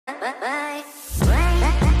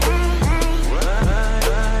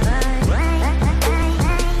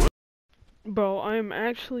Bro, I am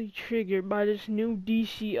actually triggered by this new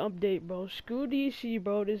DC update, bro. Screw DC,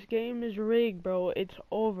 bro. This game is rigged, bro. It's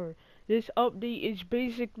over. This update is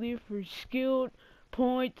basically for skilled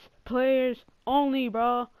points players only,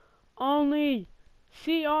 bro. Only.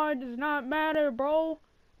 CR does not matter, bro.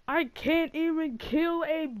 I can't even kill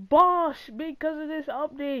a boss because of this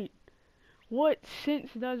update. What sense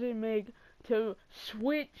does it make to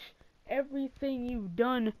switch everything you've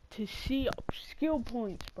done to skill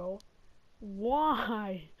points, bro?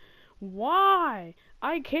 Why? Why?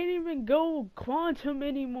 I can't even go quantum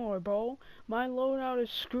anymore, bro. My loadout is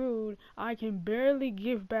screwed. I can barely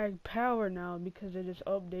give back power now because of this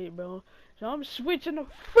update, bro. So I'm switching to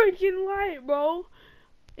freaking light, bro.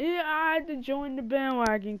 Yeah, I had to join the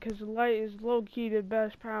bandwagon because light is low-key the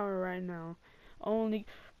best power right now. Only,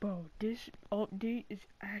 bro, this update is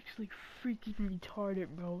actually freaking retarded,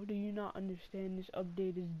 bro. Do you not understand? This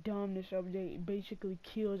update is dumb. This update basically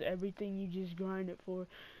kills everything you just grinded for.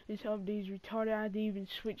 This update is retarded. I had to even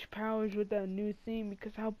switch powers with that new theme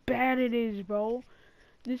because how bad it is, bro.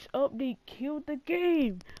 This update killed the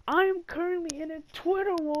game. I am currently in a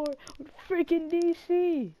Twitter war with freaking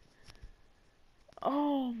DC.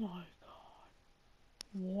 Oh my god.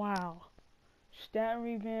 Wow. Stat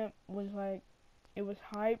Revamp was like, it was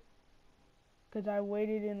hype because I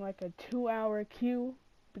waited in like a 2-hour queue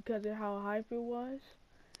because of how hype it was.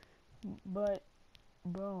 But,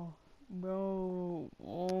 bro,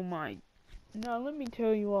 oh my. Now let me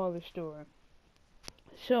tell you all the story.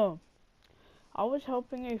 So, I was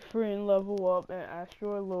helping a friend level up at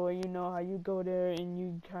Asteroid. You know how you go there and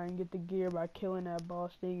you try and get the gear by killing that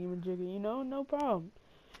boss thing, even jigger, you know, no problem.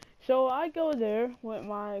 So I go there with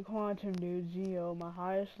my quantum dude, Dcuo, my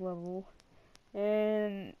highest level,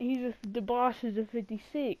 and the boss is a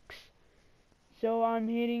 56. So I'm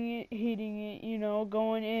hitting it, you know,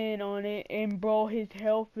 going in on it, and bro, his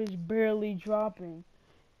health is barely dropping.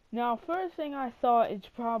 Now, first thing I thought it's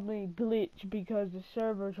probably glitch because the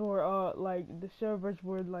servers were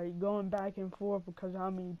going back and forth because how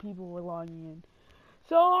many people were logging in.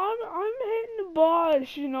 So I'm hitting the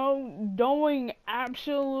boss, you know, doing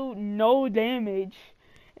absolute no damage.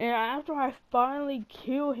 And after I finally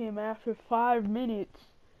kill him after 5 minutes,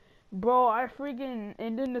 bro, and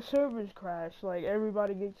then the servers crash. Like,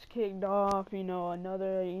 everybody gets kicked off, you know,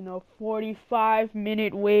 another,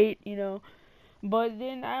 45-minute wait, you know. But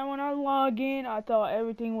then when I log in, I thought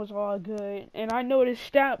everything was all good. And I noticed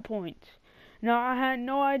stat points. Now, I had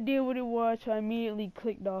no idea what it was, so I immediately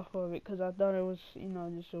clicked off of it because I thought it was,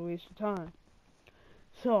 just a waste of time.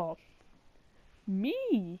 So,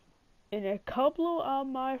 me and a couple of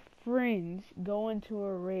my friends go into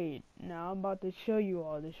a raid. Now, I'm about to show you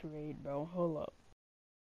all this raid, bro. Hold up.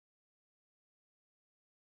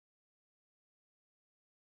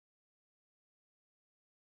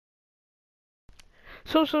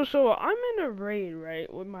 So, I'm in a raid,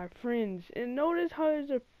 right, with my friends, and notice how there's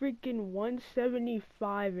a freaking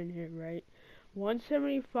 175 in here, right?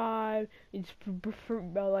 175, it's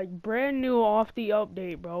like brand new off the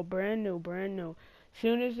update, bro, brand new.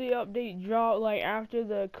 Soon as the update dropped, like after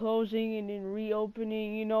the closing and then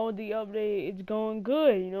reopening, the update, it's going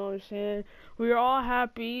good, you know what I'm saying? We're all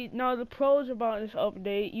happy. Now, the pros about this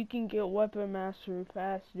update, you can get weapon mastery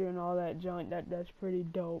faster and all that junk, that's pretty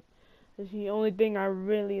dope. That's the only thing I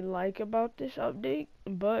really like about this update.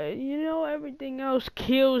 But, everything else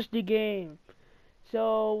kills the game.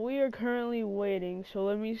 So, we are currently waiting. So,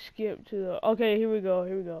 let me skip to the... Okay, here we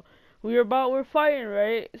go. We're fighting,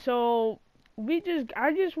 right? So,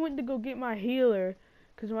 I just went to go get my healer.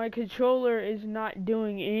 Because my controller is not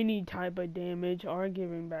doing any type of damage or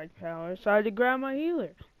giving back power. So, I had to grab my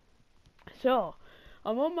healer. So,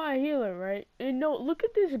 I'm on my healer, right? And no, look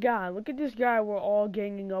at this guy. Look at this guy we're all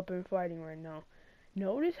ganging up and fighting right now.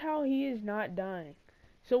 Notice how he is not dying.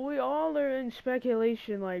 So we all are in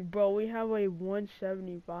speculation like, bro, we have a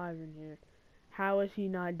 175 in here. How is he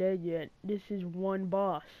not dead yet? This is one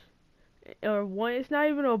boss. Or one, it's not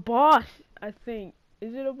even a boss, I think.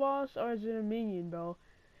 Is it a boss or is it a minion, bro?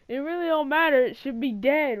 It really don't matter. It should be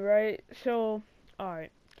dead, right? So,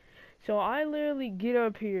 alright. So I literally get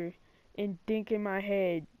up here and think in my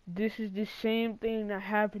head, this is the same thing that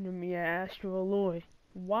happened to me at Astro Alloy.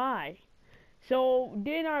 Why? So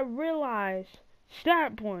then I realize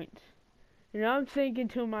stat points. And I'm thinking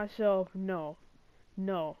to myself, no,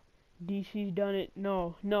 DC's done it.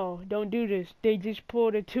 No, don't do this. They just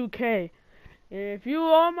pulled a 2K. And if you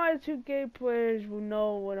all my 2K players will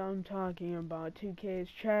know what I'm talking about. 2K is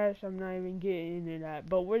trash. I'm not even getting into that.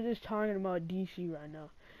 But we're just talking about DC right now.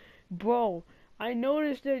 Bro, I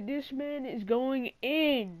noticed that this man is going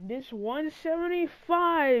in. This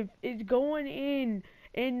 175 is going in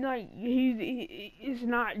and like he's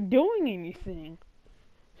not doing anything.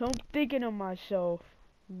 So I'm thinking to myself,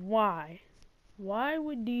 why? Why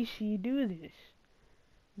would DC do this?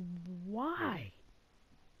 Why?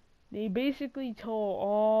 They basically told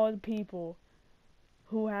all the people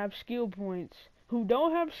who have skill points, who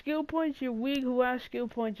don't have skill points, you're weak. Who has skill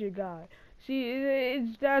points, you're God.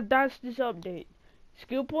 See, that's this update.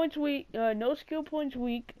 Skill points weak, no skill points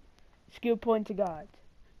weak, skill points God.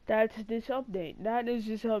 That's this update. That is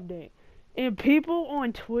this update. And people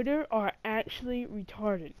on Twitter are actually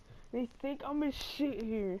retarded. They think I'm gonna sit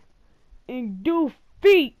here and do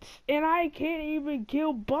feats, and I can't even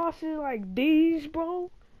kill bosses like these, bro.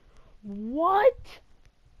 What?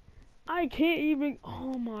 I can't even.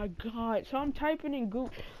 Oh my god. So I'm typing in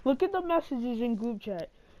group. Look at the messages in group chat.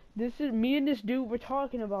 This is me and this dude. We're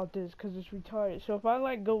talking about this because it's retarded. So if I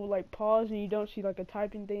like go like pause and you don't see like a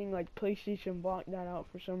typing thing, like PlayStation blocked that out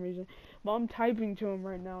for some reason. But I'm typing to him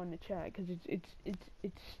right now in the chat because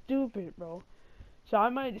it's stupid, bro. So I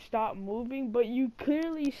might stop moving, but you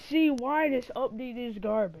clearly see why this update is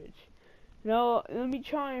garbage. Now let me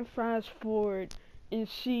try and fast forward and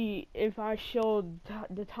see if I show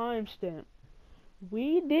the timestamp.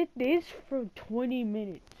 We did this for 20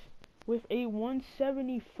 minutes with a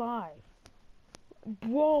 175.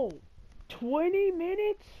 Bro, 20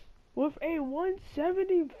 minutes with a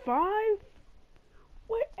 175?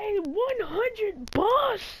 With a 100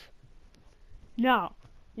 boss? Now,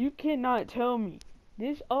 you cannot tell me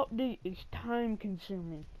this update is time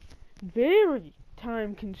consuming. Very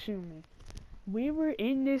time consuming. We were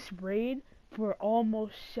in this raid for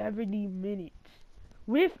almost 70 minutes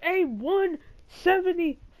with a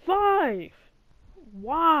 175.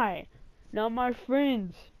 Why? Now my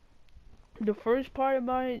friends, the first part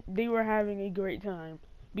about it, they were having a great time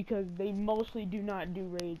because they mostly do not do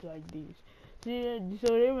raids like these. So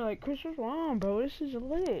they were like, Chris, what's wrong, bro? This is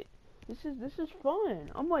lit. This is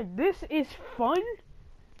fun. I'm like, this is fun?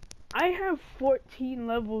 I have 14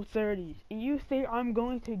 level 30s and you think I'm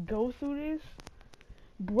going to go through this?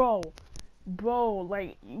 Bro,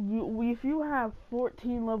 like, if you have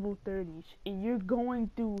 14 level 30s and you're going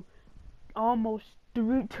through almost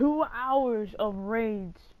 2 hours of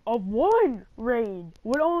raids, of one raid,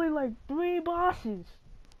 with only like 3 bosses,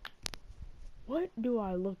 what do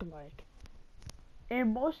I look like?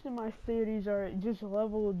 And most of my 30s are just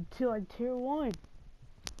leveled to like tier 1.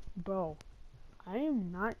 Bro, I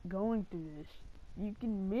am not going through this. You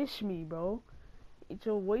can miss me, bro. It's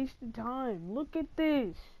a waste of time. Look at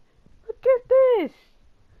this. Look at this!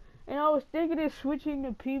 And I was thinking of switching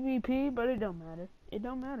to PvP, but it don't matter. It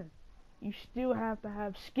don't matter. You still have to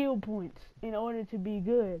have skill points in order to be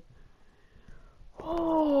good.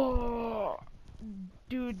 Oh,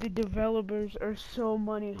 dude, the developers are so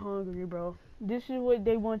money hungry, bro. This is what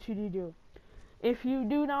they want you to do. If you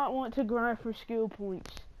do not want to grind for skill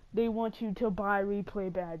points, they want you to buy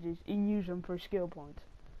replay badges and use them for skill points.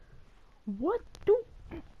 What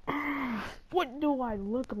do I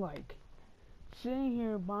look like? Sitting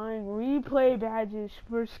here buying replay badges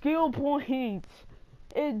for skill points.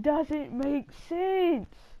 It doesn't make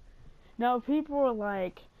sense. Now people are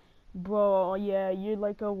like, bro, yeah, you're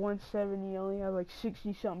like a 170, you only have like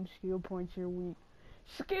 60 something skill points you're weak.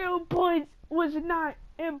 Skill points was not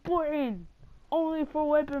important. Only for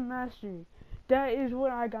weapon mastery. That is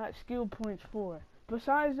what I got skill points for.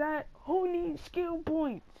 Besides that, who needs skill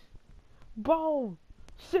points? Bro,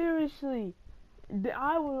 seriously.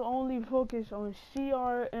 I will only focus on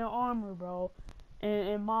CR and armor, bro,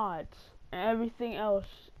 and mods, and everything else.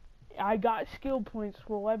 I got skill points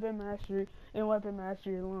for weapon mastery and weapon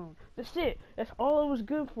mastery alone. That's it. That's all it was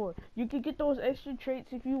good for. You can get those extra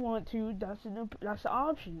traits if you want to. That's the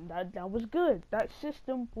option. That was good. That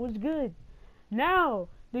system was good. Now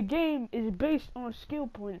the game is based on skill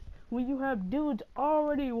points when you have dudes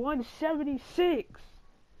already 176.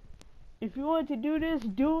 If you want to do this,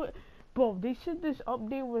 do it. Bro, they said this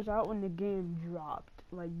update was out when the game dropped.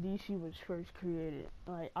 Like, DC was first created.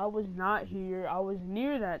 Like, I was not here. I was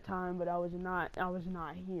near that time, but I was not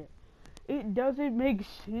here. It doesn't make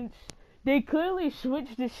sense. They clearly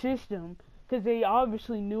switched the system, because they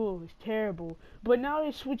obviously knew it was terrible. But now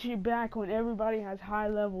they switch it back when everybody has high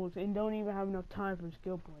levels and don't even have enough time for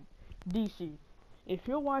skill points. DC, if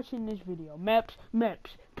you're watching this video, Meps,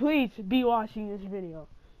 please be watching this video.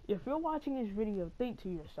 If you're watching this video, think to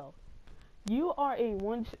yourself, you are a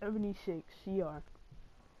 176 CR,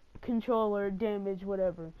 controller, damage,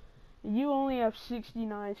 whatever. You only have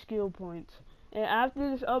 69 skill points, and after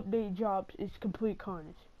this update drops, it's complete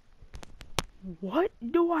carnage. What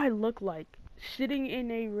do I look like sitting in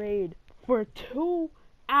a raid for 2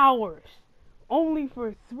 hours, only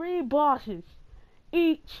for 3 bosses,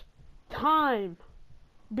 each time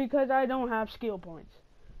because I don't have skill points.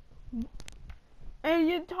 And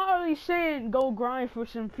you're totally saying go grind for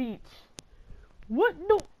some feats.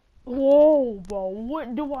 Whoa, bro,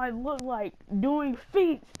 what do I look like doing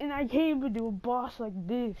feats and I can't even do a boss like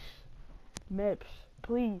this? Meps,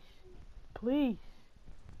 please, please,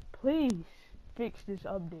 please fix this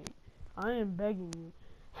update. I am begging you.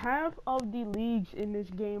 Half of the leagues in this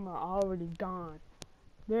game are already gone.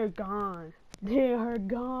 They're gone. They are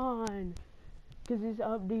gone. Because this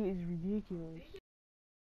update is ridiculous.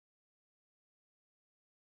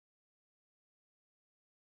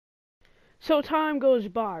 So time goes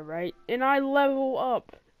by, right? And I level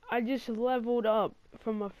up. I just leveled up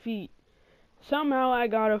from a feat. Somehow I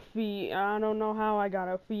got a feat. I don't know how I got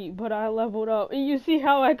a feat, but I leveled up. And you see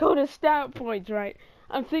how I go to stat points, right?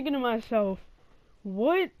 I'm thinking to myself,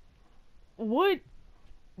 what?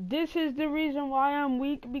 This is the reason why I'm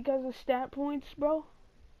weak because of stat points, bro?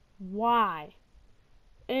 Why?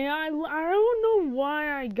 And I don't know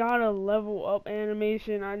why I got a level up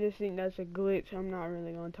animation. I just think that's a glitch. I'm not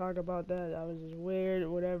really gonna talk about that. That was just weird.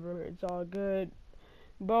 Whatever. It's all good.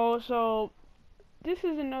 Bro, so this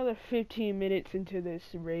is another 15 minutes into this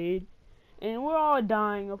raid. And we're all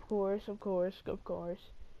dying, of course.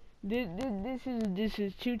 This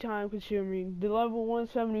is too time consuming. The level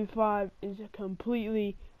 175 is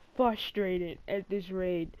completely frustrated at this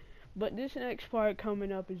raid. But this next part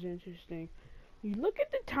coming up is interesting. You look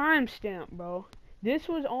at the timestamp, bro. This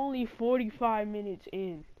was only 45 minutes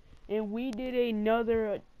in. And we did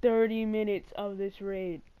another 30 minutes of this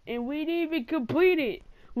raid. And we didn't even complete it.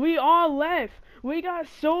 We all left. We got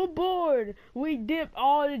so bored. We dipped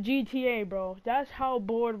all the GTA, bro. That's how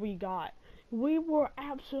bored we got. We were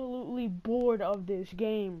absolutely bored of this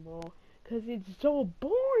game, bro. Because it's so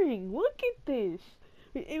boring. Look at this.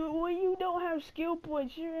 When you don't have skill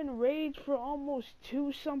points, you're in rage for almost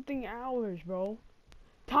 2-something hours, bro.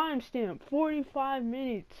 Timestamp, 45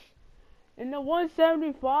 minutes. And the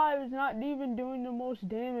 175 is not even doing the most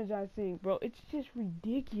damage, I think, bro. It's just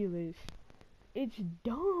ridiculous. It's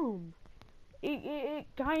dumb. It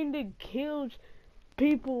kind of kills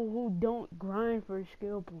people who don't grind for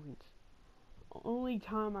skill points. Only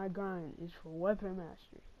time I grind is for weapon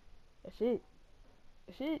mastery. That's it.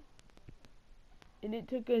 That's it. And it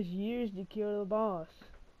took us years to kill the boss.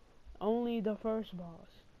 Only the first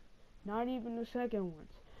boss. Not even the second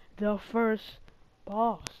ones. The first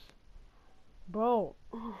boss. Bro.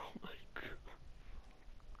 Oh my god.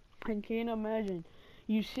 I can't imagine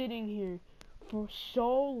you sitting here for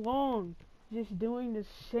so long just doing the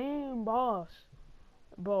same boss.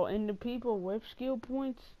 Bro, and the people with skill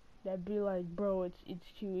points that be like, bro,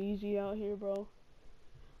 it's too easy out here, bro.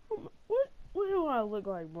 What do I look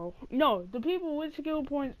like, bro? No, the people with skill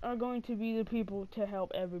points are going to be the people to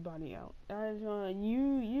help everybody out. That is I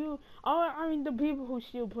mean the people who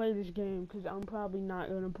still play this game, because I'm probably not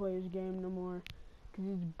going to play this game no more,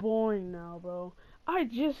 because it's boring now, bro. I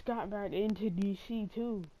just got back into DC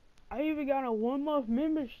too. I even got a 1-month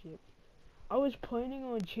membership. I was planning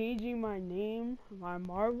on changing my name, my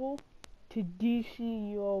Marvel, to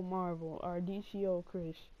Dcuo Marvel, or Dcuo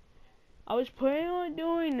Chris. I was planning on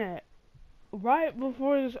doing that right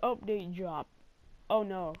before this update dropped. Oh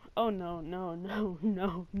no. I'm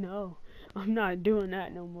not doing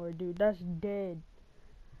that no more, dude. That's dead.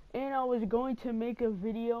 And I was going to make a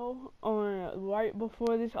video on right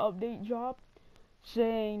before this update dropped,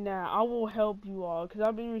 saying that I will help you all, because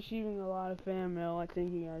I've been receiving a lot of fan mail. I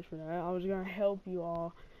thank you guys for that. I was going to help you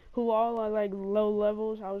all, who all are like low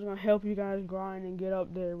levels. I was going to help you guys grind and get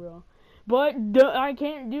up there, bro. But I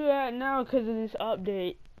can't do that now because of this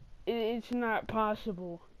update. It's not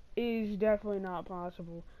possible. It is definitely not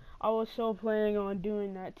possible. I was so planning on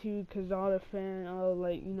doing that too, because all the fan mail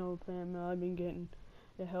I've been getting,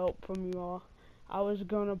 the help from you all. I was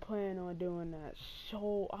gonna plan on doing that.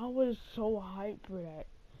 So I was so hyped for that.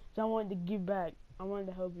 So I wanted to give back. I wanted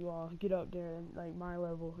to help you all get up there and like my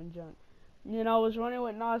level and junk. And I was running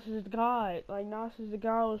with Nas's God. Like Nas's the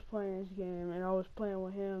guy was playing this game, and I was playing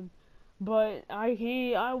with him. But I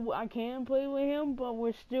can play with him, but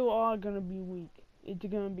we're still all gonna be weak. It's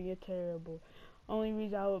gonna be a terrible. Only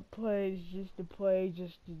reason I would play is just to play,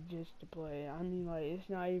 just to play. I mean, like, it's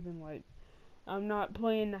not even like I'm not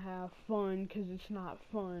playing to have fun, because it's not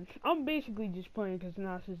fun. I'm basically just playing because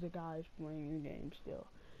Nas is the guy who's playing the game still.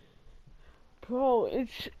 Bro,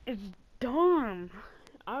 it's dumb.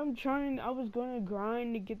 I was gonna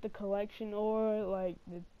grind to get the collection ore, like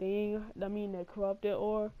the thing, the corrupted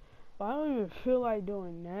ore. But I don't even feel like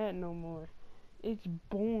doing that no more. It's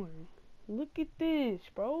boring. Look at this,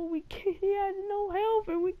 bro. He has no health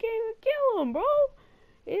and we can't even kill him, bro.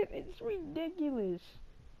 It's ridiculous.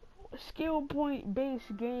 Skill point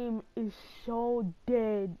based game is so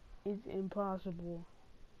dead. It's impossible.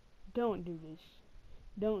 Don't do this.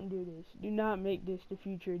 Don't do this. Do not make this the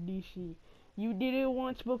future of DC. You did it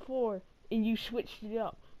once before, and you switched it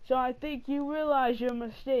up. So I think you realize your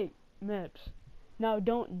mistake, Meps. Now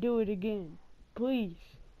don't do it again. Please.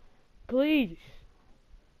 Please.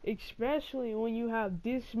 Especially when you have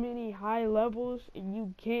this many high levels and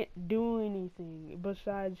you can't do anything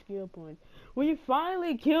besides skill points. When you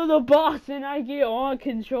finally kill the boss and I get on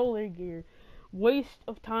controller gear. Waste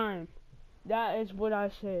of time. That is what I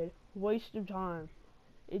said. Waste of time.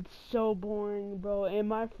 It's so boring, bro. And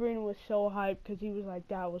my friend was so hyped because he was like,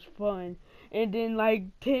 that was fun. And then like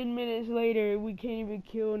 10 minutes later, we can't even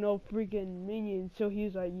kill no freaking minions. So he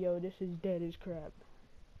was like, yo, this is dead as crap.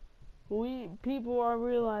 People are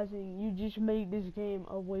realizing you just made this game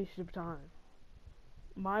a waste of time.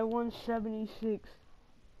 My 176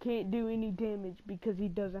 can't do any damage because he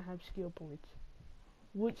doesn't have skill points.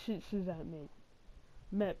 What sense does that make?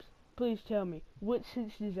 Meps, please tell me, what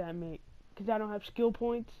sense does that make? Because I don't have skill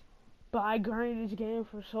points, but I grinded this game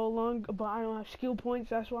for so long, but I don't have skill points,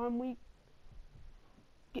 that's why I'm weak.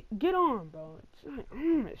 Get on, bro.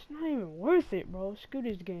 It's not even worth it, bro. Screw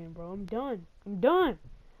this game, bro. I'm done.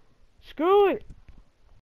 Screw it.